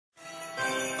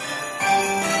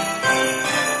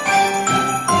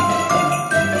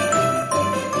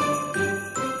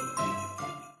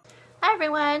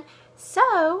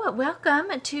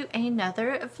welcome to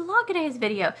another Vlogidays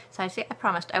video. So I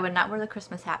promised I would not wear the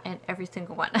Christmas hat in every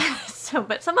single one.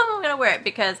 But some of them I'm gonna wear it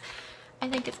because I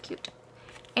think it's cute.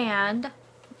 And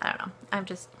I don't know,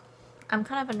 I'm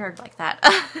kind of a nerd like that.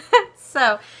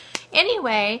 So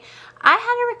anyway, I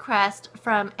had a request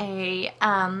from a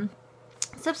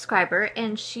subscriber,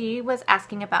 and she was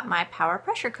asking about my power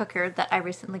pressure cooker that I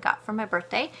recently got for my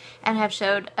birthday, and I've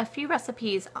showed a few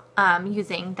recipes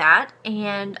using that,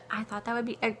 and I thought that would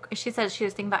be she said she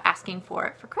was thinking about asking for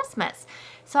it for Christmas.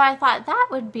 So I thought that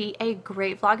would be a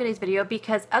great Vlogidays video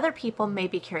because other people may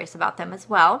be curious about them as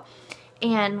well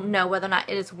and know whether or not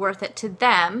it is worth it to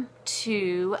them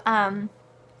to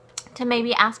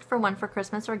maybe ask for one for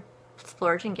Christmas or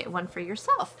splurge and get one for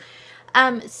yourself.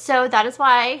 So that is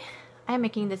why I'm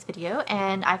making this video,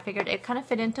 and I figured it kind of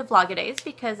fit into Vlogidays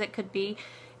because it could be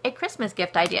a Christmas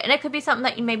gift idea, and it could be something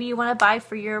that maybe you want to buy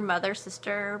for your mother,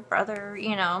 sister, brother,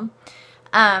 you know,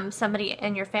 somebody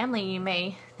in your family. You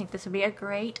may think this would be a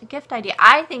great gift idea.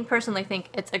 I personally think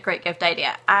it's a great gift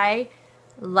idea. I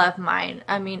love mine.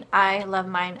 I mean, I love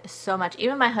mine so much.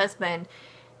 Even my husband,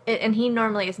 and he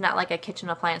normally is not like a kitchen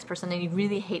appliance person, and he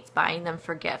really hates buying them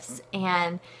for gifts,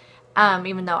 and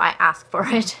even though I ask for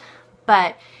it.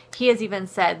 But he has even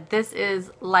said this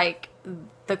is like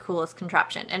the coolest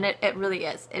contraption, and it really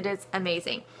is. It is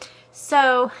amazing.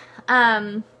 So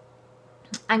I'm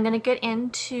going to get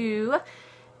into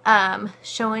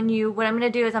showing you what I'm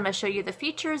going to do is I'm going to show you the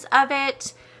features of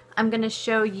it. I'm going to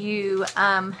show you,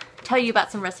 tell you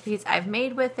about some recipes I've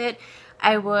made with it.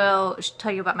 I will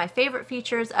tell you about my favorite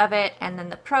features of it, and then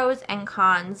the pros and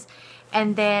cons.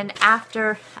 And then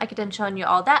after I get done showing you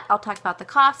all that, I'll talk about the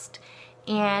cost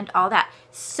and all that.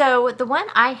 So the one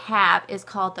I have is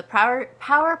called the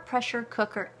Power Pressure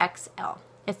Cooker XL.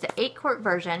 It's the 8-quart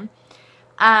version.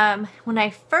 What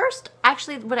I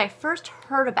first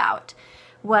heard about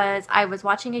was I was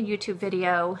watching a YouTube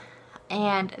video,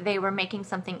 and they were making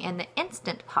something in the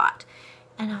Instant Pot,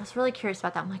 and I was really curious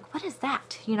about that. I'm like, what is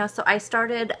that? You know, so I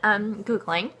started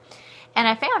Googling, and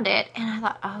I found it, and I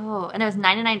thought, oh, and it was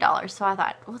 $99. So I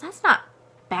thought, well, that's not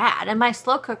bad. And my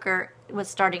slow cooker was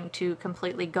starting to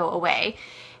completely go away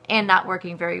and not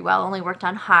working very well. Only worked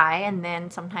on high, and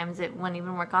then sometimes it wouldn't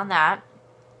even work on that.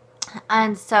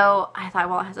 And so I thought,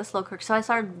 well, it has a slow cooker. So I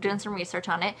started doing some research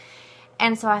on it,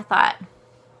 and so I thought,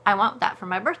 I want that for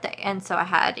my birthday. And so I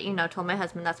had, you know, told my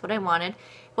husband that's what I wanted.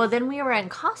 Well, then we were in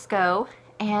Costco,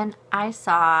 and I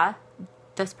saw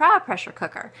this power pressure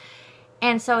cooker.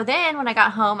 And so then when I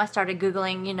got home, I started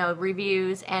Googling, you know,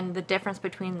 reviews and the difference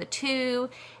between the two,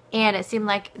 and it seemed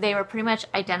like they were pretty much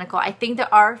identical. I think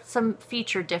there are some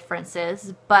feature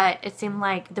differences, but it seemed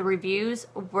like the reviews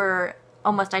were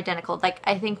almost identical. Like,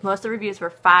 I think most of the reviews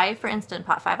were 5 for Instant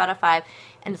Pot, 5 out of 5,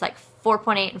 and it's like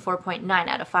 4.8 and 4.9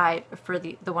 out of 5 for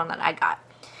the one that I got.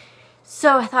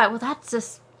 So I thought, well, that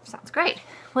just sounds great.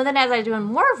 Well, then as I was doing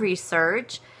more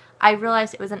research, I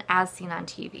realized it was an As Seen on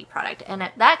TV product, and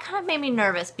that kind of made me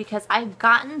nervous because I've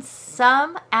gotten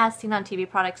some As Seen on TV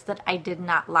products that I did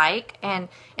not like, and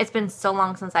it's been so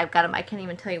long since I've got them, I can't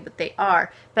even tell you what they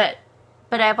are. But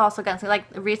I've also gotten some, like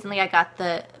recently I got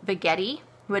the Vlogidays,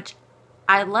 which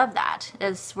I love that.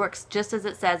 It works just as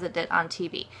it says it did on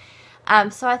TV.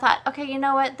 So I thought, okay, you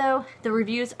know what though? The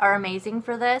reviews are amazing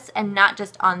for this, and not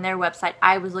just on their website.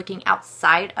 I was looking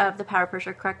outside of the Power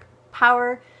Pressure Cooker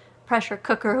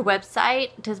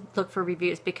website to look for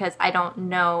reviews, because I don't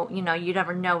know, you know, you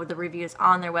never know the reviews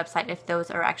on their website if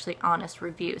those are actually honest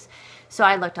reviews. So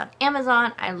I looked on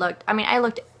Amazon, I looked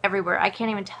everywhere. I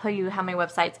can't even tell you how many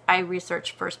websites I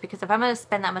researched first, because if I'm going to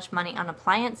spend that much money on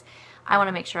appliance, I want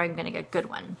to make sure I'm going to get a good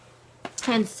one.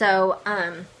 And so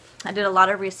I did a lot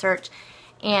of research,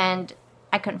 and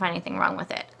I couldn't find anything wrong with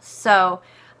it. So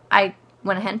I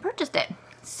went ahead and purchased it.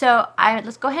 So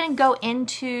let's go ahead and go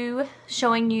into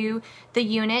showing you the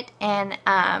unit and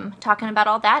talking about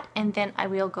all that, and then I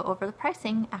will go over the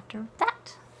pricing after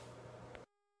that.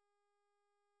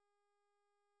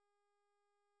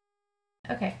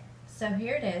 Okay, so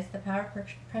here it is, the Power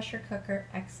Pressure Cooker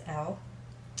XL.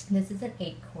 This is an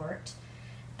 8-quart.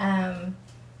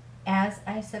 As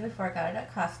I said before, I got it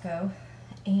at Costco,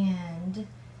 and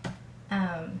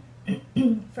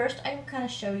first I will kind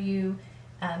of show you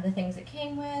the things it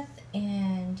came with,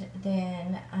 and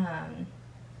then I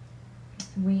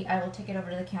will take it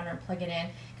over to the counter and plug it in.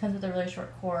 It comes with a really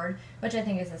short cord, which I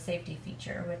think is a safety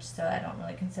feature, so I don't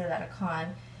really consider that a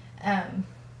con.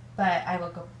 But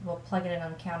we'll plug it in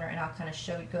on the counter, and I'll kind of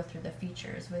go through the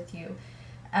features with you.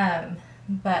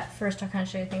 But first I'll kind of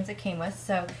show you things it came with.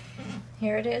 So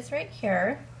here it is right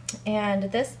here,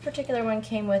 and this particular one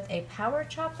came with a power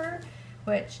chopper,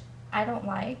 which I don't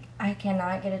like. I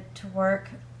cannot get it to work.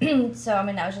 So, I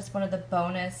mean, that was just one of the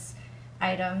bonus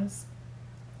items.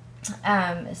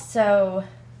 So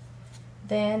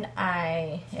then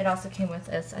it also came with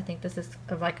this, I think this is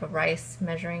like a rice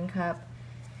measuring cup.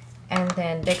 And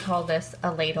then they call this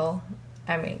a ladle.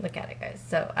 I mean, look at it, guys.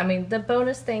 So, I mean, the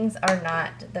bonus things are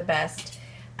not the best.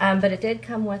 But it did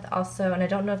come with also, and I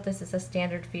don't know if this is a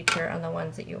standard feature on the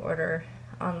ones that you order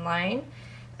online.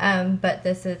 But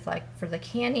this is like for the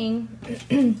canning.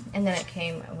 And then it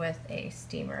came with a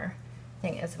steamer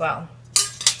thing as well.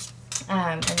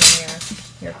 And then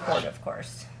your cord, of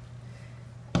course.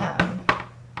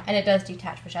 And it does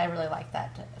detach, which I really like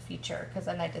that feature, because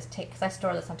then I just because I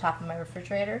store this on top of my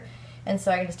refrigerator, and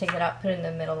so I can just take it out, put it in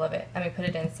the middle of it, put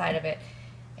it inside of it,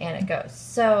 and it goes.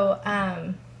 So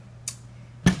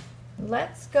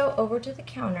let's go over to the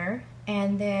counter,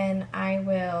 and then I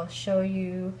will show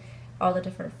you all the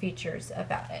different features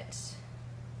about it.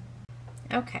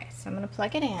 Okay, so I'm going to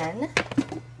plug it in.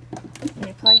 When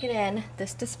you plug it in,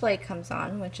 this display comes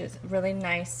on, which is really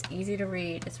nice, easy to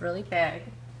read. It's really big.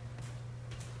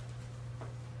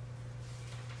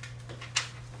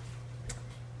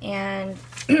 And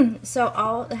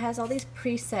so it has all these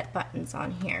preset buttons on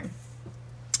here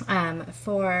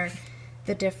for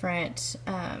the different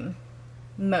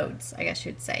modes, I guess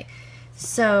you'd say.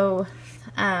 So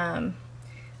I'll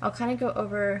kind of go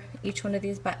over each one of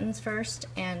these buttons first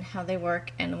and how they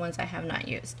work and the ones I have not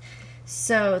used.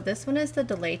 So this one is the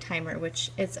delay timer,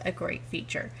 which is a great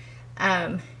feature.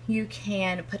 You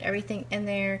can put everything in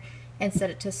there and set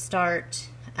it to start.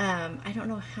 I don't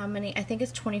know how many, I think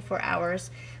it's 24 hours,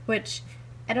 which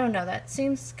I don't know, that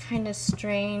seems kind of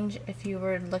strange if you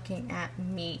were looking at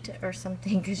meat or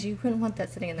something, because you wouldn't want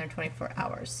that sitting in there 24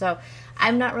 hours. So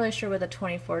I'm not really sure with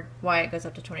why it goes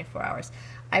up to 24 hours.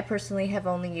 I personally have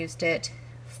only used it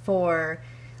for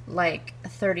like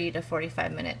 30 to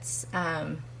 45 minutes.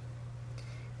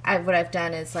 What I've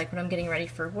done is, like, when I'm getting ready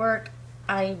for work,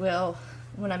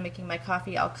 when I'm making my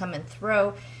coffee, I'll come and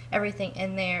throw everything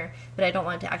in there, but I don't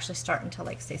want it to actually start until,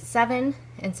 like, say 7,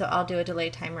 and so I'll do a delay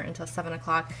timer until 7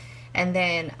 o'clock, and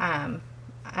then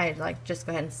I like just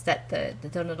go ahead and set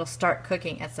then it'll start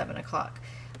cooking at 7 o'clock.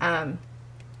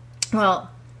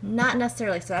 Well, not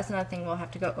necessarily, so that's another thing we'll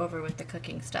have to go over with the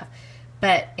cooking stuff.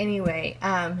 But anyway,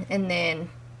 and then,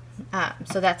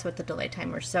 so that's with the delay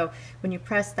timer. So when you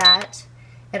press that,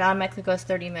 it automatically goes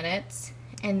 30 minutes,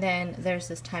 and then there's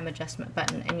this time adjustment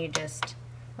button, and you just,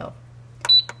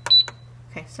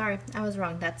 okay, sorry, I was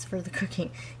wrong. That's for the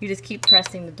cooking. You just keep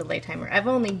pressing the delay timer. I've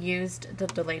only used the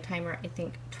delay timer, I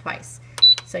think, twice.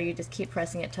 So you just keep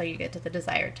pressing it till you get to the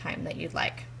desired time that you'd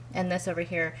like. And this over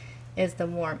here is the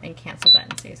warm and cancel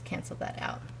button, so you just cancel that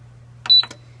out.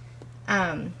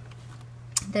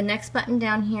 The next button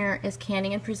down here is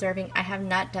canning and preserving. I have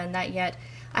not done that yet.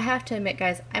 I have to admit,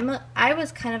 guys, I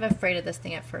was kind of afraid of this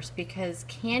thing at first, because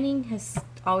canning has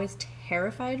always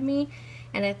terrified me,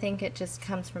 and I think it just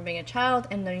comes from being a child,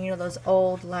 and then, you know, those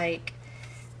old, like,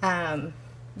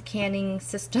 canning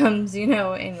systems, you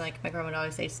know, and like my grandma would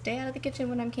always say, stay out of the kitchen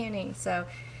when I'm canning. So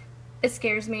it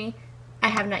scares me. I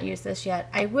have not used this yet.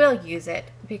 I will use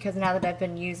it, because now that I've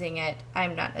been using it,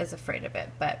 I'm not as afraid of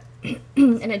it. But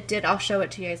and it did, I'll show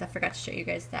it to you guys. I forgot to show you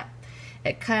guys that.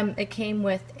 It came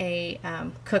with a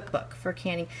cookbook for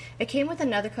canning. It came with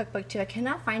another cookbook too. I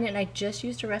cannot find it, and I just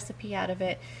used a recipe out of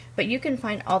it. But you can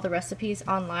find all the recipes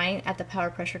online at the Power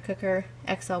Pressure Cooker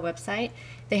XL website.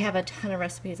 They have a ton of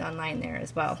recipes online there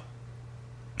as well.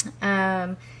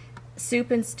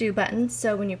 Soup and stew button.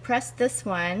 So when you press this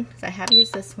one, because I have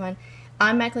used this one,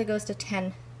 automatically goes to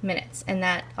 10 minutes, and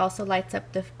that also lights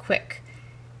up the quick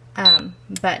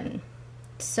button.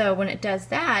 So when it does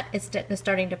that, it's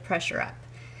starting to pressure up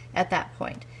at that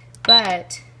point.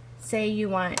 But say you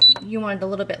wanted a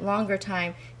little bit longer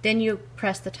time, then you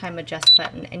press the time adjust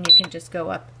button, and you can just go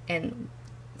up in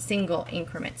single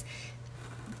increments.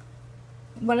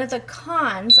 One of the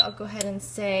cons, I'll go ahead and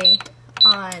say,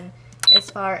 on as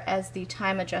far as the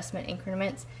time adjustment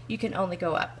increments, you can only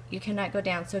go up. You cannot go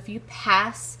down. So if you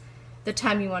pass the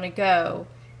time you want to go,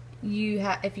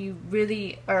 if you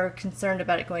really are concerned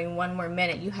about it going one more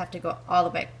minute, you have to go all the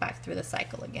way back through the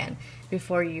cycle again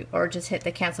before or just hit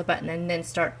the cancel button and then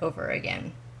start over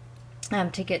again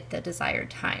to get the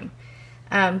desired time.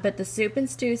 But the soup and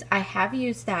stews, I have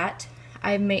used that.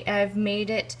 I've made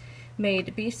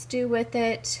beef stew with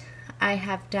it. I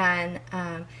have done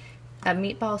a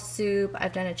meatball soup.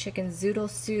 I've done a chicken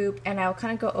zoodle soup, and I'll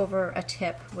kind of go over a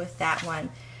tip with that one.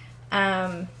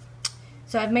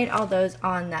 So I've made all those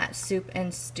on that soup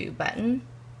and stew button.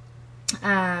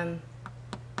 What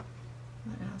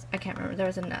else? I can't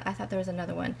remember. I thought there was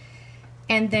another one.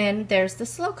 And then there's the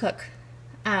slow cook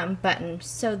button.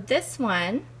 So this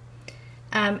one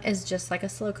is just like a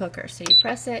slow cooker. So you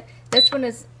press it. This one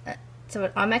is, so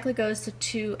it automatically goes to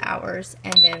 2 hours,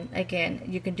 and then again,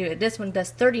 you can do it. This one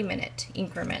does 30-minute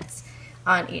increments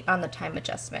on the time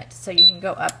adjustment. So you can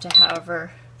go up to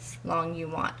however long you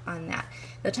want on that.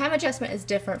 The time adjustment is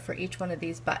different for each one of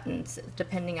these buttons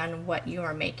depending on what you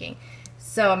are making.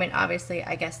 So I mean, obviously,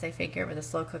 I guess they figure with a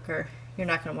slow cooker, you're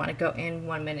not going to want to go in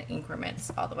 1-minute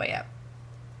increments all the way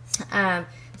up.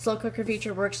 Slow cooker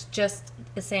feature works just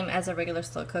the same as a regular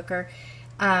slow cooker.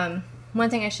 One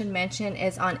thing I should mention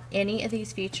is on any of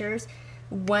these features,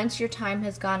 once your time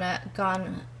has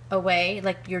gone away,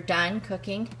 like you're done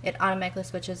cooking, it automatically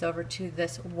switches over to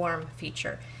this warm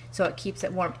feature. So it keeps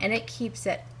it warm, and it keeps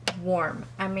it warm.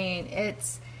 I mean,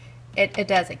 it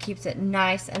does. It keeps it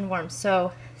nice and warm.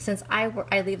 So since I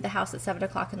leave the house at 7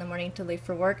 o'clock in the morning to leave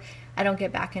for work, I don't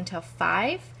get back until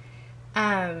 5.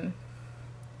 And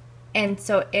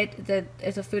so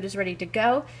the food is ready to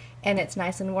go, and it's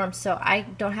nice and warm. So I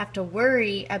don't have to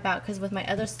worry about, because with my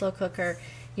other slow cooker,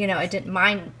 you know,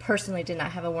 mine personally did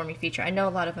not have a warming feature. I know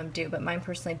a lot of them do, but mine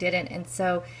personally didn't. And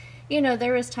so, you know,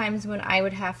 there was times when I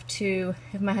would have to,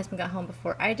 if my husband got home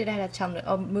before I did, I had to tell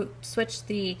him to switch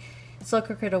the slow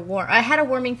cooker to warm. I had a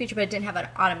warming feature, but it didn't have an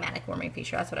automatic warming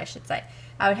feature. That's what I should say.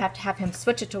 I would have to have him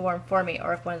switch it to warm for me,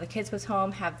 or if one of the kids was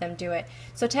home, have them do it.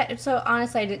 So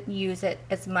honestly, I didn't use it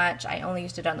as much. I only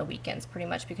used it on the weekends pretty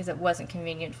much because it wasn't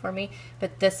convenient for me.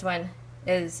 But this one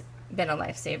has been a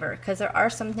lifesaver, because there are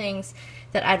some things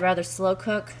that I'd rather slow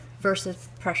cook versus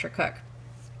pressure cook.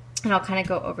 And I'll kind of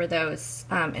go over those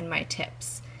in my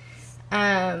tips.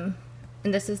 And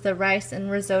this is the rice and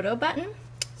risotto button.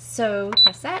 So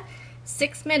press that.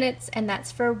 6 minutes, and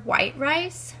that's for white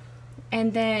rice.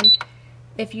 And then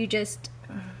if you just,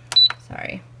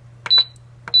 sorry.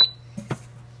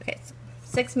 Okay, so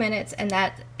 6 minutes, and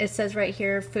that, it says right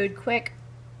here, food quick,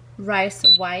 rice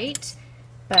white,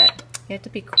 but you have to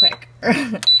be quick.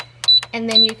 And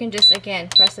then you can just, again,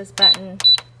 press this button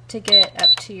to get it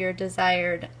up to your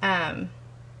desired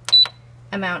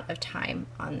amount of time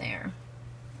on there.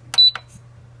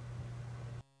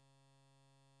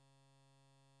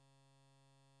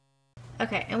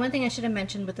 Okay, and one thing I should have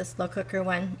mentioned with the slow cooker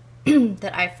one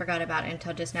that I forgot about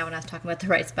until just now when I was talking about the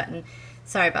rice button.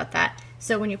 Sorry about that.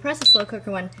 So when you press the slow cooker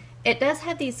one, it does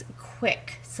have these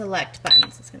quick select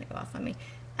buttons. It's going to go off on me.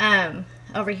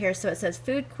 Over here, so it says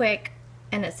food quick,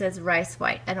 and it says rice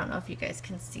white. I don't know if you guys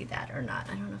can see that or not.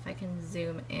 I don't know if I can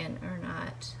zoom in or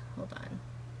not. Hold on.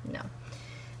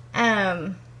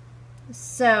 No.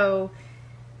 So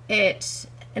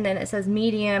and then it says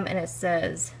medium, and it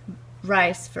says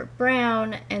rice for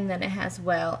brown, and then it has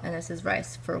well, and this is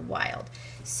rice for wild.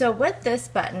 So what this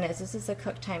button is, this is a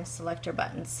cook time selector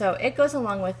button. So it goes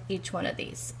along with each one of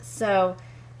these. So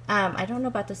I don't know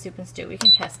about the soup and stew. We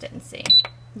can test it and see.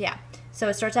 Yeah. So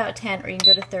it starts out at 10, or you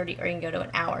can go to 30, or you can go to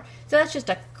an hour. So that's just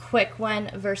a quick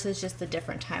one versus just the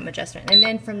different time adjustment. And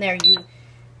then from there,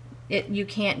 you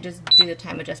can't just do the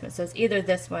time adjustment. So it's either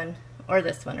this one, or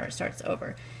it starts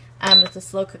over. With the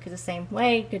slow cook, is the same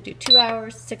way. You could do 2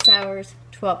 hours, 6 hours,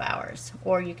 12 hours,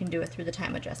 or you can do it through the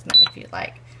time adjustment if you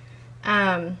like.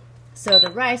 So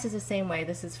the rice is the same way.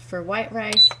 This is for white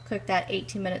rice. Cook that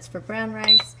 18 minutes for brown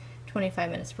rice,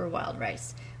 25 minutes for wild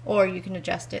rice. Or you can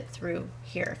adjust it through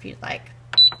here if you'd like.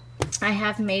 I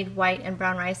have made white and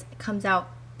brown rice. It comes out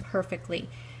perfectly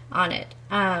on it.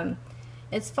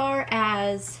 As far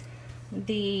as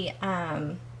the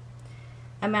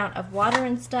amount of water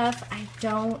and stuff,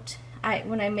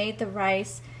 when I made the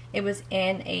rice, it was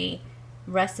in a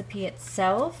recipe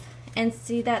itself. And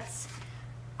see,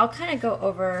 I'll kind of go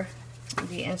over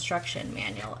the instruction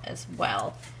manual as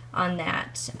well on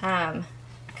that,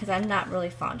 because I'm not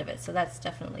really fond of it, so that's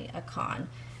definitely a con.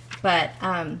 But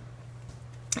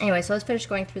anyway, so let's finish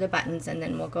going through the buttons, and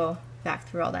then we'll go back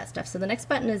through all that stuff. So the next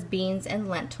button is beans and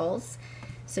lentils.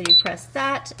 So you press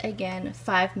that, again,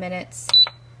 5 minutes,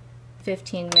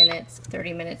 15 minutes,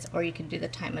 30 minutes, or you can do the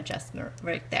time adjustment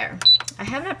right there. I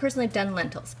have not personally done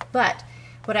lentils, but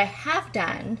what I have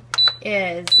done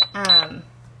is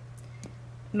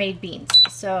made beans.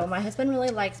 So my husband really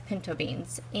likes pinto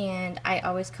beans, and I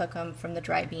always cook them from the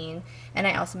dry bean, and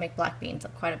I also make black beans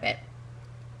quite a bit.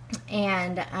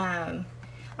 And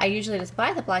I usually just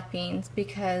buy the black beans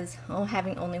because,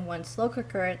 having only one slow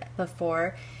cooker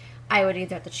before, I would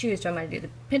either have to choose, do I want to do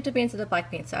the pinto beans or the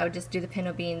black beans? So I would just do the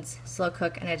pinto beans, slow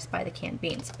cook, and I just buy the canned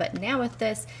beans. But now with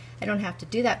this, I don't have to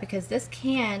do that because this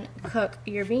can cook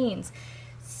your beans.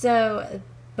 So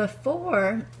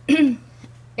before,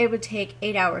 it would take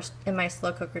 8 hours in my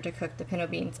slow cooker to cook the pinto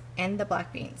beans and the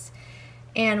black beans.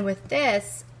 And with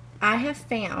this, I have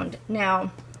found,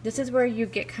 now this is where you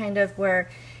get kind of where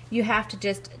you have to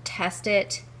just test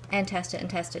it and test it and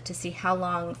test it to see how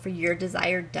long for your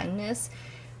desired doneness.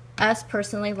 Us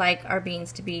personally like our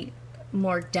beans to be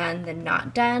more done than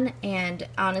not done, and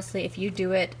honestly if you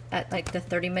do it at like the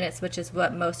 30 minutes, which is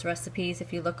what most recipes,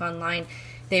 if you look online,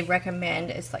 they recommend,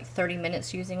 it's like 30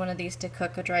 minutes using one of these to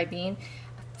cook a dry bean.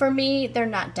 For me, they're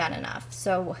not done enough,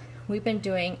 so we've been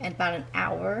doing about an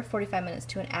hour, 45 minutes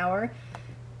to an hour.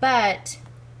 But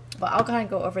well, I'll kind of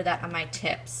go over that on my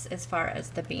tips as far as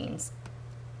the beans.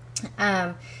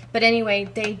 But anyway,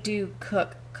 they do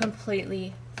cook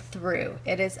completely through.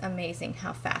 It is amazing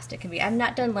how fast it can be. I've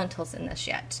not done lentils in this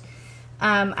yet.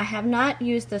 I have not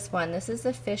used this one. This is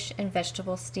the fish and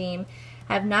vegetable steam.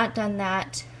 I have not done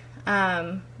that.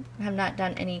 I have not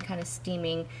done any kind of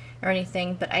steaming or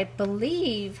anything, but I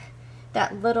believe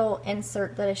that little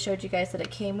insert that I showed you guys that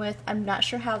it came with, I'm not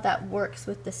sure how that works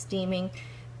with the steaming.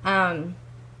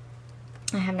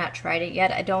 I have not tried it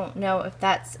yet. I don't know if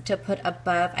that's to put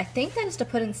above. I think that is to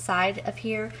put inside of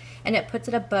here, and it puts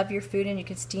it above your food, and you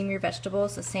can steam your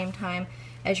vegetables the same time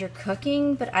as you're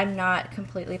cooking, but I'm not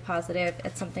completely positive.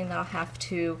 It's something that I'll have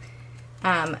to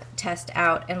test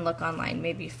out and look online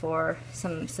maybe for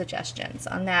some suggestions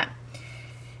on that.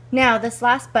 Now this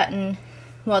last button,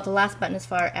 well, the last button as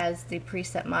far as the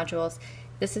preset modules,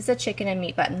 this is a chicken and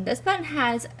meat button. This button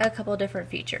has a couple different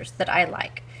features that I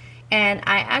like. And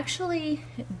I actually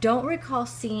don't recall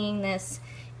seeing this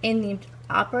in the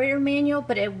operator manual,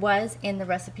 but it was in the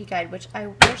recipe guide, which I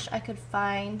wish I could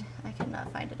find. I could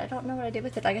not find it. I don't know what I did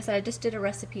with it. Like I said, I just did a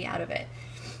recipe out of it.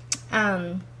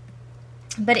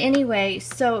 But anyway,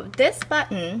 so this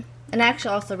button, and I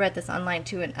actually also read this online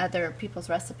too in other people's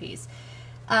recipes.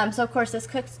 So of course this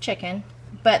cooks chicken,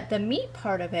 but the meat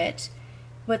part of it,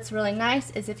 what's really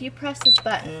nice is if you press this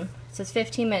button, it says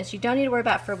 15 minutes. You don't need to worry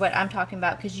about for what I'm talking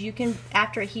about, because you can,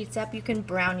 after it heats up, you can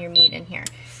brown your meat in here.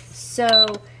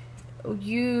 So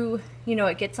you know,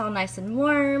 it gets all nice and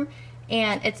warm,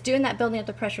 and it's doing that building up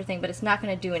the pressure thing, but it's not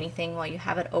going to do anything while you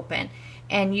have it open,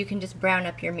 and you can just brown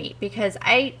up your meat, because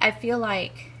I feel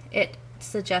like it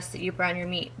suggests that you brown your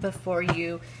meat before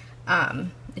you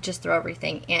just throw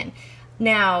everything in.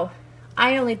 Now,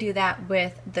 I only do that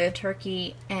with the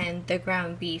turkey and the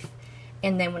ground beef.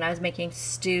 And then when I was making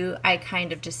stew, I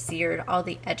kind of just seared all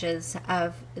the edges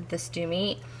of the stew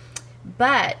meat.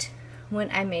 But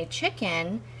when I made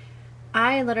chicken,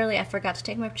 I forgot to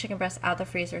take my chicken breast out of the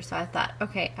freezer. So I thought,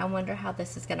 okay, I wonder how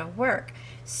this is going to work.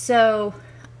 So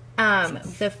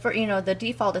the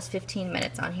default is 15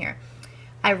 minutes on here.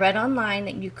 I read online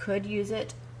that you could use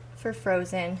it for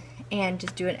frozen and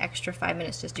just do an extra 5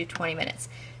 minutes, just do 20 minutes.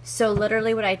 So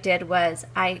literally what I did was,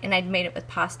 I'd made it with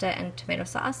pasta and tomato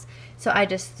sauce. So I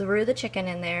just threw the chicken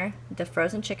in there, the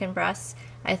frozen chicken breasts,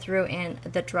 I threw in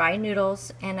the dry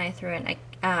noodles, and I threw in a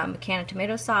can of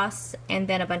tomato sauce, and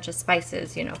then a bunch of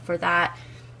spices, you know, for that.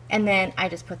 And then I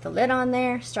just put the lid on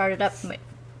there, started up,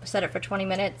 set it for 20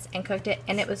 minutes, and cooked it,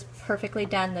 and it was perfectly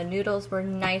done. The noodles were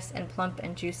nice and plump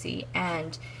and juicy,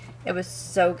 and it was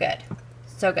so good.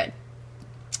 So good.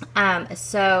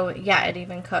 So yeah, it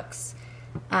even cooks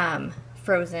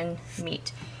frozen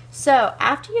meat. So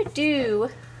after you do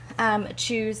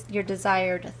choose your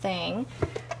desired thing,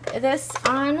 this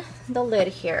on the lid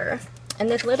here, and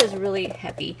this lid is really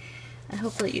heavy, and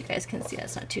hopefully you guys can see that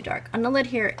it's not too dark. On the lid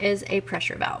here is a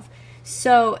pressure valve.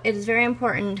 So it is very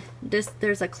important,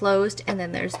 there's a closed and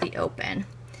then there's the open.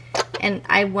 And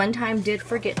I one time did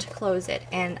forget to close it,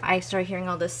 and I started hearing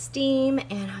all this steam,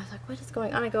 and I was like, what is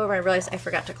going on? I go over and I realized I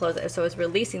forgot to close it, so it was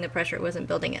releasing the pressure, it wasn't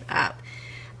building it up.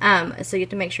 So you have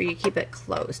to make sure you keep it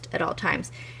closed at all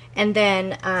times. And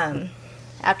then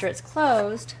after it's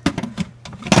closed,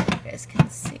 you guys can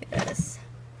see this.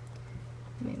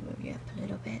 Let me move you up a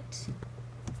little bit.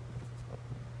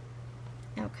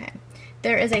 Okay.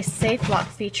 There is a safe lock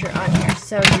feature on here,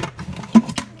 so you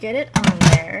get it on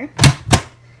there,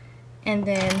 and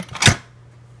then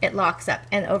it locks up.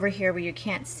 And over here where you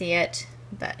can't see it,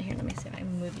 but here, let me see if I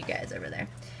can move you guys over there.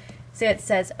 So it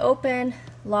says open,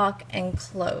 lock, and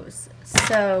close.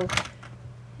 So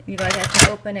you guys have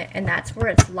to open it, and that's where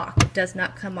it's locked. It does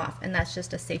not come off, and that's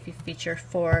just a safety feature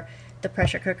for the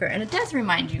pressure cooker. And it does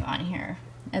remind you on here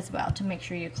as well to make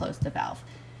sure you close the valve.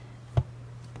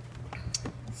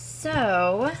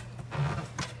 So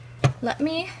let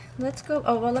me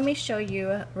show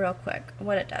you real quick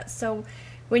what it does. So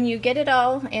when you get it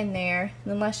all in there,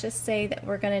 then let's just say that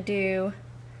we're gonna do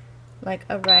like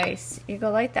a rice. You go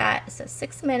like that, it says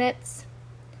 6 minutes,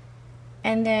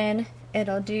 and then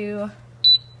it'll do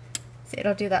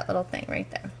that little thing right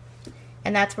there,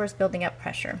 and that's where it's building up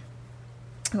pressure.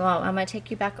 well, I'm going to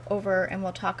take you back over and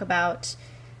we'll talk about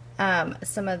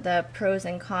some of the pros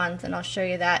and cons, and I'll show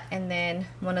you that, and then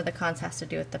one of the cons has to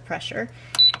do with the pressure.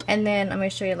 And then I'm going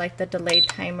to show you like the delayed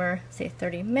timer, say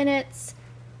 30 minutes.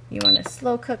 You want to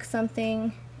slow cook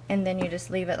something, and then you just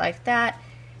leave it like that,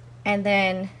 and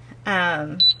then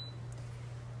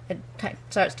it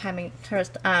starts counting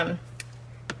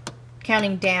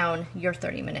down your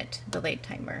 30-minute delayed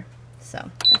timer.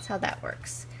 So that's how that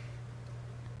works.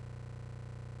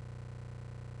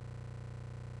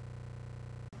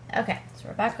 Okay, so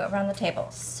we're back over on the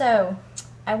table. So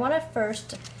I want to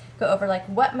first go over like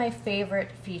what my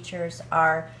favorite features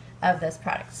are of this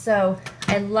product. So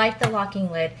I like the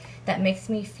locking lid. That makes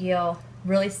me feel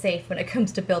really safe when it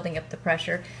comes to building up the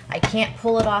pressure. I can't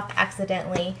pull it off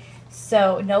accidentally,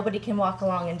 so nobody can walk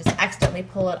along and just accidentally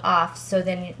pull it off, so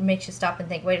then it makes you stop and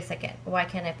think, wait a second, why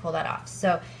can't I pull that off?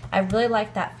 So I really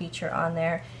like that feature on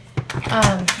there.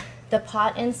 The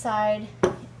pot inside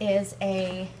is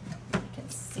a, you can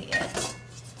see it,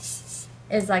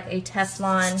 is like a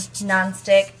Teflon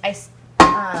non-stick. I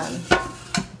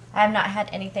have not had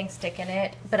anything stick in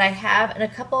it, but I have, in a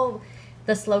couple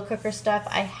the slow cooker stuff,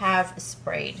 I have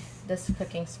sprayed this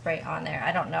cooking spray on there.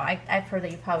 I don't know. I've heard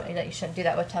that you shouldn't do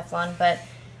that with Teflon, but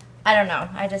I don't know.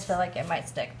 I just feel like it might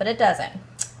stick, but it doesn't.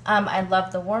 I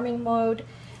love the warming mode.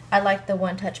 I like the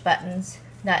one-touch buttons.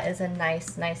 That is a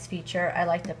nice feature. I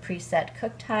like the preset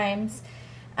cook times.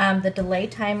 The delay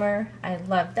timer, I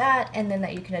love that, and then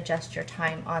that you can adjust your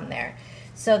time on there.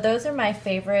 So those are my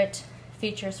favorite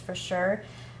features for sure.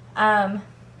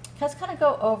 Let's kind of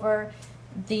go over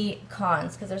the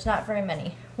cons, because there's not very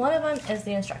many. One of them is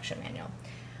the instruction manual.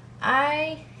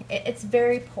 It's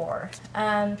very poor.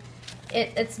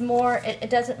 It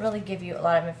doesn't really give you a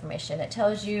lot of information. It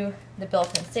tells you the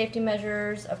built-in safety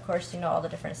measures, of course, you know, all the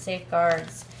different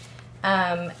safeguards,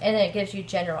 and then it gives you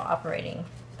general operating.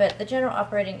 But the general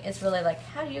operating is really like,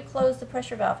 how do you close the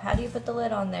pressure valve? How do you put the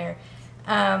lid on there?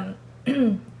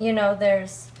 You know,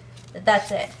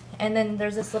 that's it. And then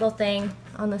there's this little thing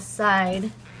on the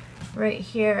side right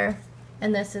here,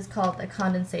 and this is called a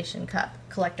condensation cup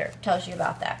collector. Tells you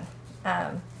about that.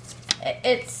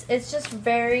 It's just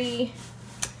very,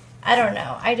 I don't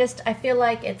know. I feel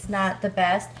like it's not the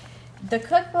best. The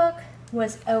cookbook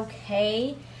was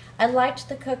okay. I liked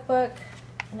the cookbook,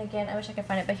 and again, I wish I could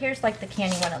find it, but here's like the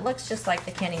canning one. It looks just like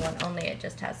the canning one, only it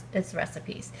just has its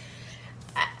recipes.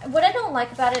 What I don't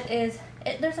like about it is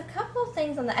there's a couple of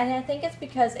things on that, and I think it's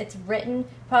because it's written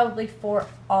probably for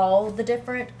all the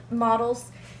different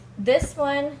models. This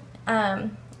one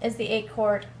is the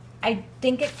 8-quart. I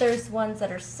think there's ones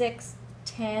that are 6,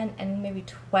 10, and maybe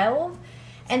 12.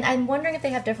 And I'm wondering if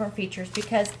they have different features,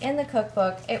 because in the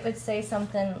cookbook it would say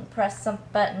something, press some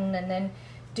button, and then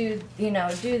do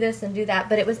this and do that,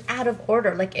 but it was out of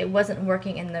order. Like, it wasn't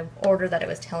working in the order that it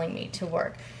was telling me to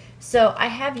work. So I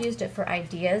have used it for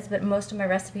ideas, but most of my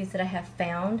recipes that I have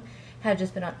found have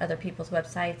just been on other people's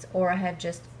websites, or I have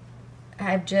just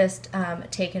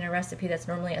taken a recipe that's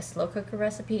normally a slow cooker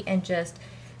recipe and just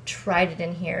tried it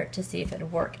in here to see if it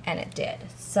would work, and it did.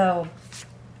 So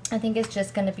I think it's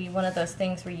just going to be one of those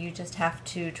things where you just have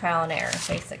to trial and error,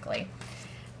 basically.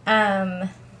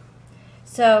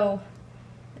 So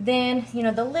then, you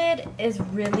know, the lid is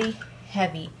really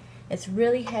heavy. It's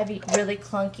really heavy, really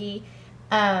clunky.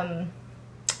 One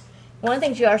of the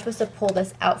things, you are supposed to pull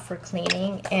this out for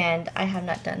cleaning, and I have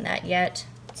not done that yet,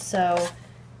 so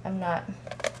I'm not,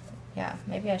 yeah,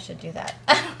 maybe I should do that.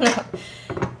 I don't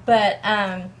know. But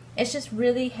it's just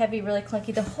really heavy, really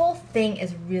clunky. The whole thing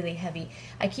is really heavy.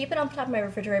 I keep it on top of my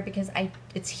refrigerator because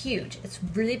it's huge. It's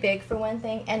really big for one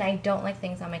thing, and I don't like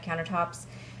things on my countertops.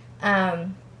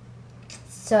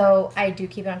 So I do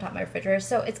keep it on top of my refrigerator.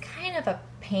 So it's kind of a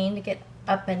pain to get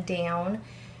up and down.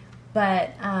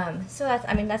 But so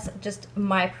that's just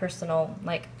my personal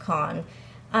con.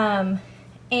 And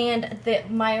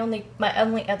my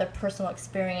only other personal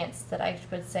experience that I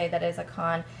would say that is a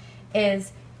con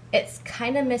is it's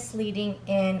kind of misleading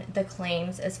in the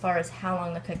claims as far as how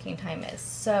long the cooking time is.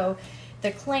 So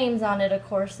the claims on it, of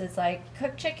course, is like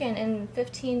cook chicken in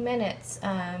 15 minutes,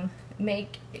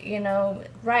 make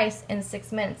rice in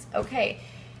 6 minutes. Okay,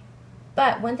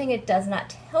 but one thing it does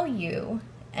not tell you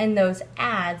in those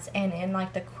ads and in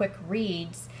like the quick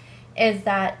reads is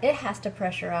that it has to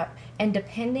pressure up, and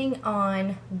depending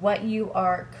on what you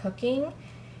are cooking,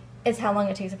 is how long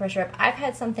it takes to pressure up. I've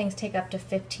had some things take up to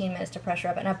 15 minutes to pressure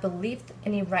up, and I believe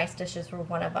any rice dishes were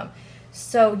one of them.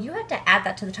 So you have to add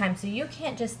that to the time. So you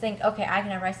can't just think, okay, I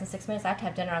can have rice in 6 minutes. I have to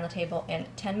have dinner on the table in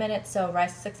 10 minutes, so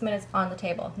rice 6 minutes on the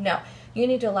table. No, you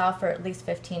need to allow for at least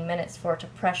 15 minutes for it to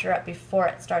pressure up before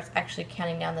it starts actually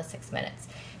counting down the 6 minutes.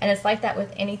 And it's like that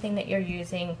with anything that you're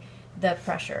using the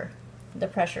pressure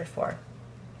for.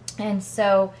 And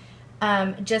so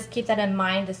just keep that in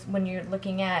mind when you're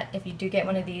looking at, if you do get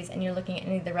one of these and you're looking at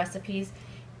any of the recipes,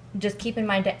 just keep in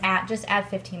mind to add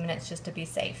 15 minutes just to be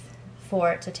safe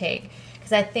for it to take,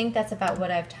 because I think that's about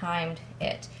what I've timed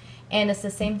it. And it's the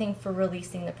same thing for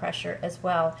releasing the pressure as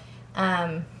well.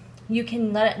 You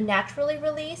can let it naturally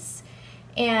release,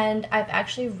 and I've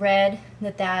actually read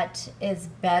that that is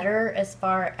better as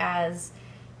far as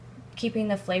keeping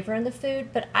the flavor in the food,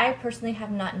 but I personally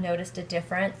have not noticed a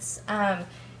difference.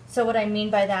 So what I mean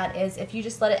by that is if you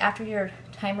just let it, after your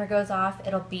timer goes off,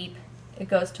 it'll beep, it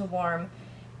goes to warm,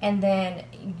 and then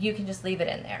you can just leave it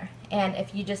in there. And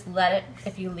if you just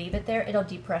if you leave it there, it'll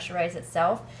depressurize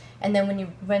itself. And then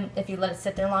if you let it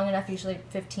sit there long enough, usually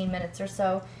 15 minutes or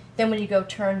so, then when you go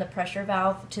turn the pressure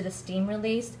valve to the steam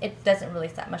release, it doesn't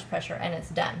release that much pressure and it's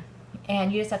done.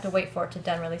 And you just have to wait for it to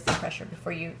done releasing pressure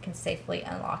before you can safely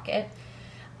unlock it.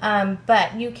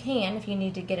 But you can, if you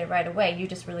need to get it right away, you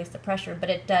just release the pressure, but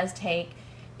it does take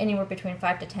anywhere between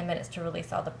 5 to 10 minutes to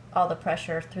release all the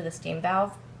pressure through the steam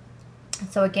valve.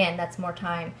 So again, that's more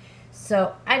time.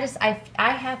 So I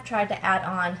have tried to add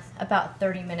on about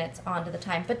 30 minutes onto the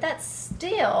time, but that's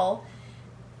still,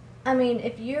 I mean,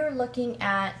 if you're looking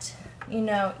at,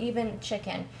 even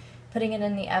chicken, putting it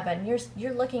in the oven,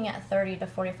 you're looking at 30 to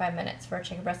 45 minutes for a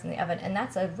chicken breast in the oven, and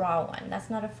that's a raw one. That's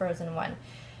not a frozen one.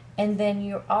 And then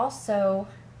you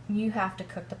have to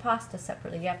cook the pasta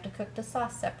separately. You have to cook the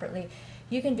sauce separately.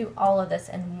 You can do all of this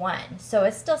in one. So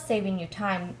it's still saving you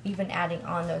time, even adding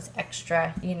on those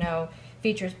extra,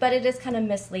 features. But it is kind of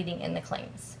misleading in the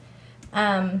claims.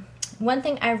 One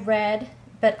thing I read,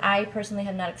 but I personally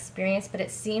have not experienced, but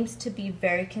it seems to be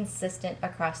very consistent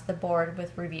across the board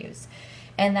with reviews.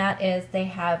 And that is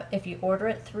if you order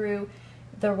it through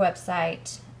their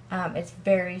website, it's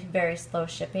very, very slow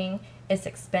shipping. It's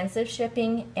expensive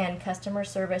shipping, and customer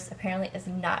service apparently is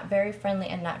not very friendly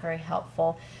and not very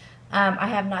helpful. I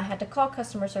have not had to call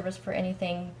customer service for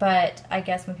anything, but I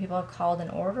guess when people have called and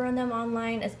ordering them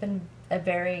online, it's been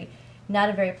not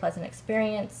a very pleasant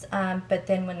experience. But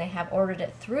then when they have ordered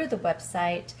it through the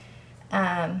website,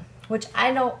 which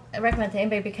I don't recommend to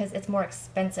anybody because it's more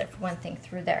expensive for one thing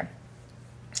through there.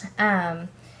 And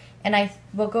I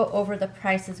will go over the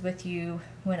prices with you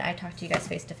when I talk to you guys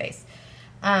face to face.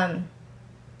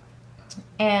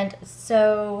 And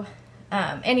so,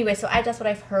 anyway, so that's what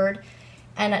I've heard.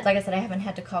 And like I said, I haven't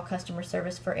had to call customer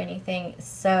service for anything,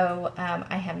 so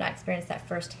I have not experienced that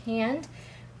firsthand.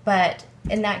 But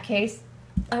in that case,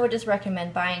 I would just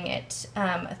recommend buying it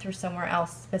through somewhere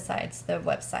else besides the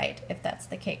website, if that's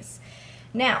the case.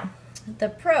 Now, the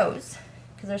pros,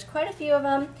 because there's quite a few of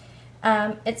them.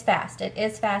 It's fast. It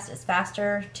is fast. It's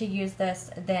faster to use this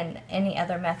than any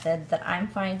other method that I'm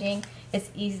finding.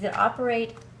 It's easy to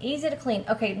operate, easy to clean.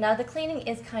 Okay, now the cleaning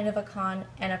is kind of a con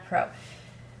and a pro.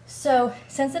 So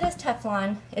since it is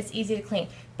Teflon, it's easy to clean.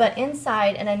 But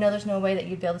inside, and I know there's no way that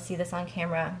you'd be able to see this on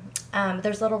camera,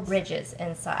 there's little ridges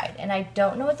inside. And I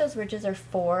don't know what those ridges are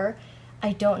for.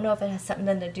 I don't know if it has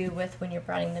something to do with when you're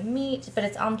browning the meat, but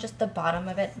it's on just the bottom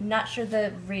of it. Not sure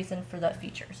the reason for the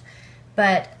features.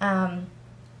 But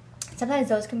sometimes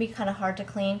those can be kind of hard to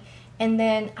clean. And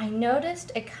then I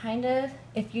noticed it kind of,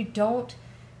 if you don't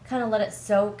kind of let it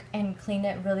soak and clean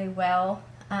it really well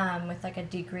with like a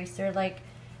degreaser,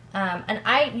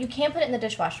 you can put it in the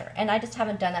dishwasher, and I just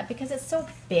haven't done that because it's so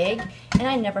big, and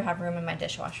I never have room in my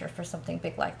dishwasher for something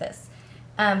big like this.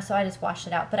 So I just washed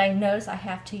it out. But I noticed I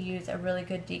have to use a really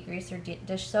good degreaser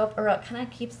dish soap, or it kind of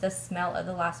keeps the smell of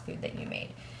the last food that you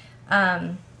made.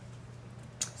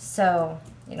 So,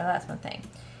 that's one thing.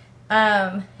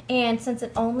 And since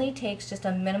it only takes just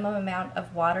a minimum amount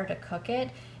of water to cook it,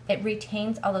 it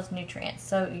retains all those nutrients.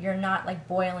 So you're not like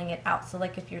boiling it out. So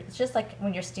like it's just like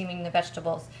when you're steaming the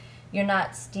vegetables, you're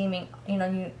not steaming,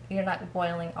 you're not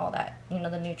boiling all that,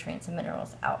 the nutrients and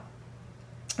minerals out.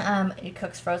 It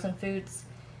cooks frozen foods.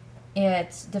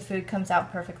 The food comes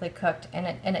out perfectly cooked, and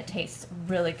it tastes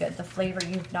really good. The flavor,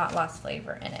 you've not lost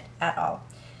flavor in it at all.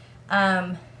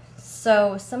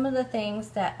 So some of the things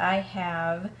that I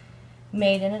have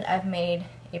made in it, I've made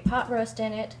a pot roast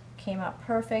in it, came out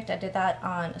perfect. I did that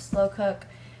on a slow cook.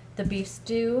 The beef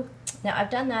stew, now I've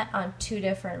done that on 2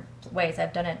 different ways.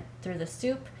 I've done it through the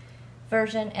soup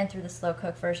version and through the slow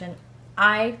cook version.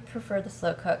 I prefer the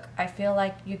slow cook. I feel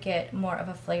like you get more of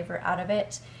a flavor out of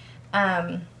it.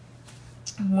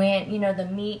 When, you know, the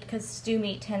meat, because stew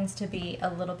meat tends to be a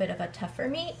little bit of a tougher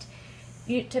meat,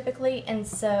 typically, and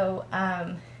so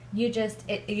you just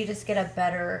get a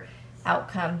better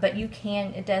outcome. But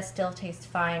it does still taste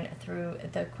fine through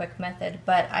the quick method.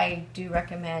 But I do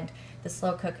recommend the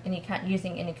slow cook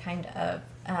using any kind of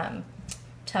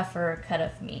tougher cut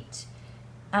of meat.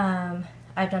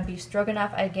 I've done beef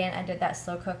stroganoff. Again, I did that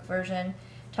slow cook version.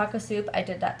 Taco soup, I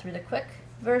did that through the quick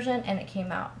version, and it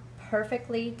came out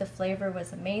perfectly. The flavor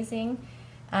was amazing.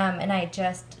 And I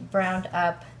just browned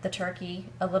up the turkey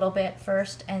a little bit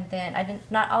first, and then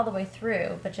not all the way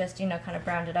through, but just, you know, kind of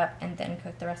browned it up and then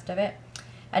cooked the rest of it.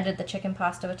 I did the chicken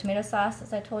pasta with tomato sauce,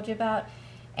 as I told you about,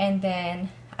 and then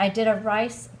I did a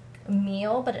rice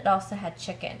meal, but it also had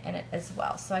chicken in it as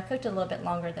well. So I cooked a little bit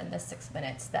longer than the 6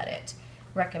 minutes that it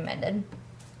recommended.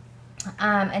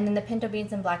 And then the pinto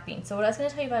beans and black beans. So what I was going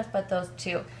to tell you about those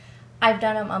two, I've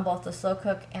done them on both the slow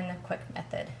cook and the quick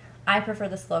method. I prefer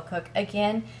the slow cook.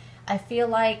 Again, I feel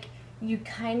like in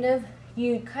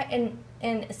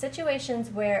situations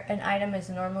where an item is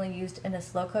normally used in a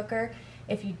slow cooker,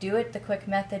 if you do it the quick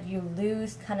method, you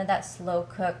lose kind of that slow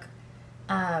cook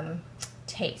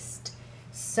taste.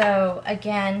 So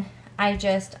again,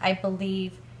 I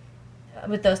believe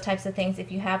with those types of things,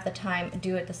 if you have the time,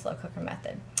 do it the slow cooker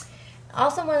method.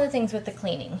 Also, one of the things with the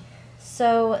cleaning.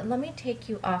 So let me take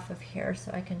you off of here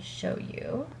so I can show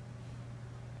you.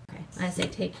 Okay, I say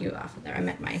take you off of there. I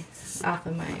meant off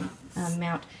of my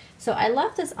mount. So I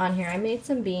left this on here. I made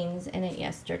some beans in it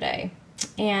yesterday,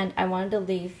 and I wanted to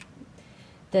leave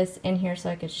this in here so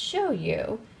I could show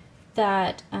you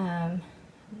that kind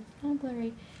of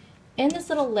blurry. In this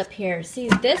little lip here, see,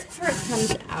 this part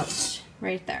comes out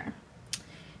right there.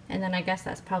 And then I guess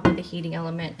that's probably the heating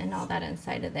element and all that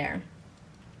inside of there.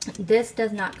 This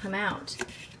does not come out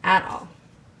at all.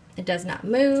 It does not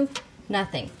move,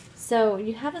 nothing. So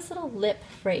you have this little lip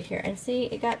right here, and see,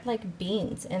 it got like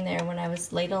beans in there when I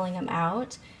was ladling them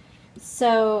out.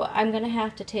 So I'm gonna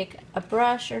have to take a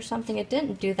brush or something. It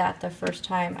didn't do that the first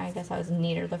time. I guess I was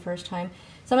neater the first time.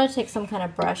 So I'm gonna take some kind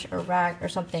of brush or rag or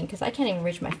something, because I can't even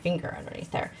reach my finger underneath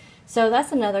there. So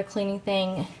that's another cleaning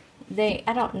thing.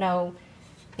 I don't know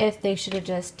if they should have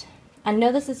just, I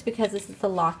know this is because this is the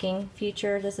locking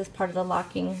feature. This is part of the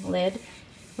locking lid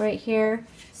right here.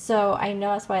 So I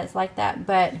know that's why it's like that,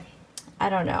 but I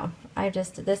don't know.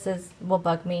 Will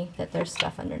bug me that there's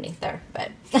stuff underneath there,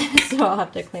 but so I'll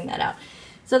have to clean that out.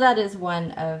 So that is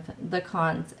one of the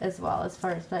cons as well, as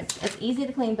far as like, it's easy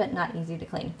to clean, but not easy to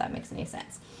clean, if that makes any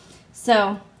sense.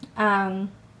 So I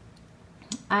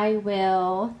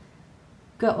will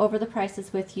go over the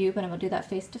prices with you, but I'm gonna do that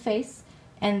face to face,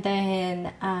 and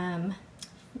then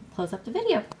close up the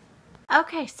video.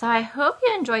 Okay, so I hope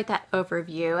you enjoyed that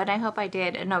overview, and I hope I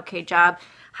did an okay job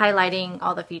highlighting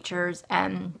all the features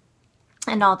and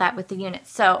all that with the units.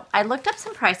 So I looked up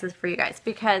some prices for you guys,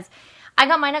 because I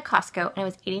got mine at Costco and it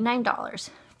was $89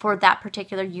 for that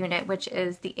particular unit, which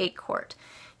is the 8-quart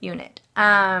unit.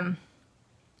 And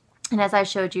as I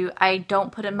showed you, I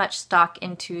don't put in much stock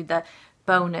into the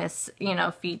bonus,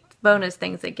 bonus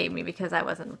things they gave me, because I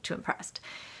wasn't too impressed.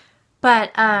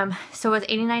 But, so it was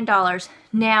 $89.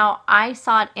 Now, I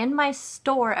saw it in my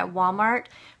store at Walmart,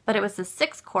 but it was the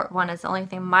 6-quart one is the only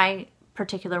thing my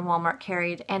particular Walmart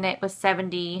carried, and it was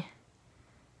 $78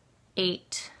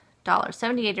 or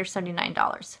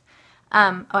 $79.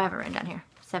 Oh, I have it written down here,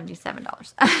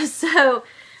 $77. So,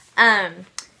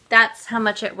 that's how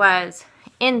much it was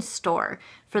in store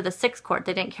for the 6-quart.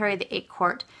 They didn't carry the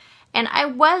 8-quart. And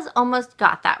I almost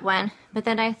got that one, but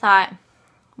then I thought,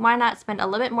 why not spend a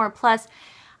little bit more? Plus,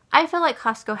 I feel like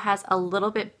Costco has a little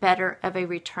bit better of a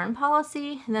return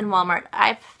policy than Walmart.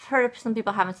 I've heard of some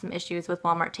people having some issues with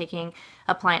Walmart taking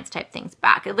appliance type things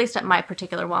back, at least at my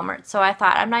particular Walmart. So I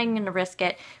thought, I'm not even going to risk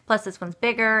it. Plus, this one's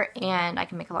bigger, and I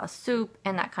can make a lot of soup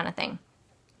and that kind of thing.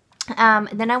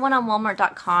 Then I went on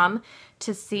Walmart.com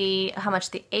to see how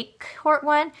much the 8-quart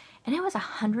one, and it was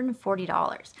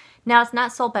 $140. Now, it's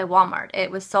not sold by Walmart.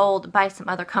 It was sold by some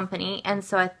other company, and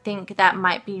so I think that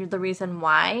might be the reason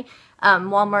why.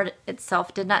 Walmart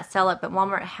itself did not sell it, but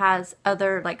Walmart has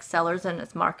other like sellers in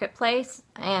its marketplace,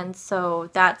 and so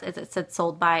it said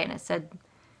sold by, and it said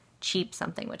cheap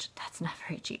something, which that's not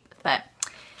very cheap. But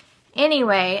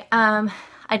anyway,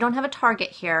 I don't have a Target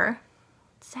here.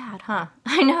 Sad, huh?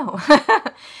 I know.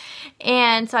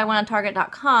 And so I went on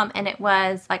Target.com, and it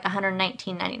was like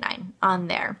 $119.99 on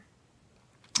there.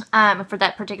 For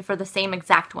the same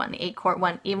exact one, the 8-quart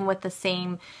one, even with the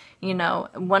same,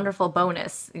 wonderful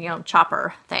bonus,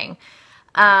 chopper thing.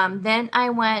 Then I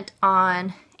went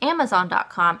on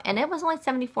Amazon.com, and it was only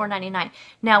 $74.99.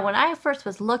 Now, when I first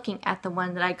was looking at the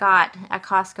one that I got at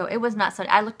Costco, it was not so.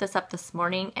 I looked this up this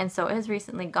morning, and so it has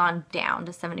recently gone down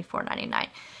to $74.99.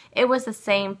 It was the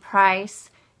same price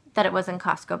that it was in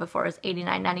Costco before. It was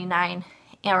 $89.99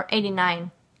 or $89.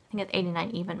 I think it's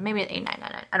 $89 even. Maybe it's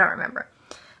 $89.99. I don't remember.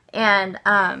 And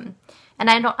I'm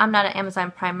not an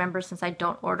Amazon Prime member since I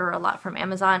don't order a lot from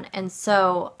Amazon, and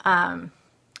so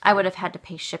I would have had to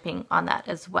pay shipping on that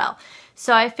as well.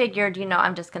 So I figured,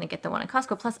 I'm just going to get the one at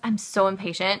Costco. Plus, I'm so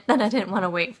impatient that I didn't want to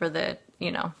wait for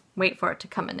wait for it to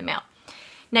come in the mail.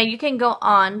 Now, you can go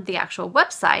on the actual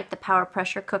website, the Power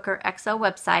Pressure Cooker XL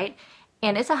website,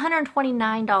 and it's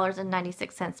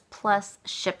 $129.96 plus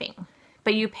shipping.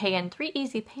 But you pay in 3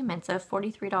 easy payments of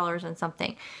 $43 and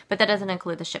something, but that doesn't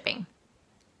include the shipping.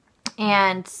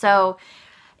 And so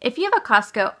if you have a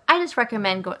Costco, I just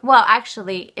recommend going, well,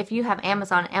 actually, if you have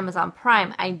Amazon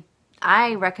Prime,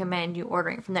 I recommend you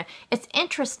ordering from there. It's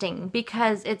interesting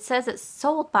because it says it's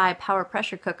sold by Power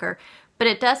Pressure Cooker, but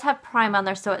it does have Prime on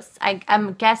there, so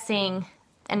I'm guessing,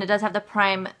 and it does have the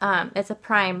Prime, it's a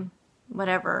Prime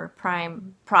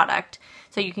product,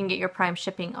 so you can get your Prime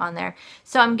shipping on there.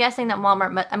 So I'm guessing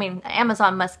that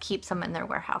Amazon must keep some in their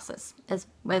warehouses, is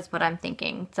what I'm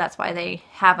thinking. So that's why they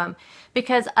have them.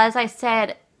 Because as I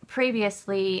said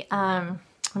previously,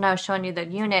 when I was showing you the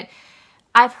unit,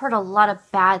 I've heard a lot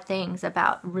of bad things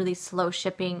about really slow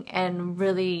shipping and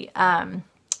really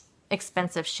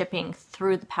expensive shipping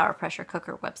through the Power Pressure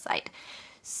Cooker website.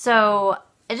 So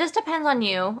it just depends on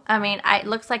you. I mean, it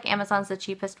looks like Amazon's the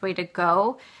cheapest way to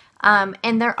go.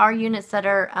 And there are units that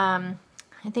are,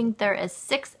 I think there is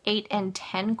 6, 8, and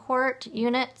 10 quart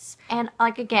units. And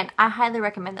again, I highly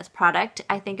recommend this product.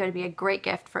 I think it would be a great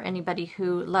gift for anybody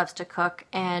who loves to cook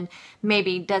and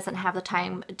maybe doesn't have the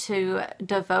time to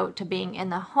devote to being in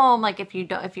the home. Like if you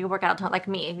work out like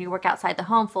me, if you work outside the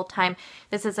home full time,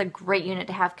 this is a great unit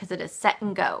to have because it is set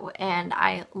and go. And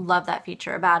I love that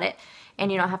feature about it.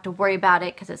 And you don't have to worry about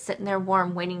it because it's sitting there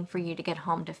warm waiting for you to get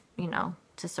home to,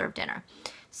 to serve dinner.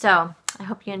 So I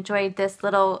hope you enjoyed this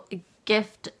little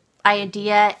gift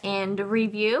idea and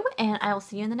review, and I will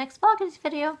see you in the next Vlogidays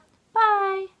video.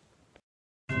 Bye!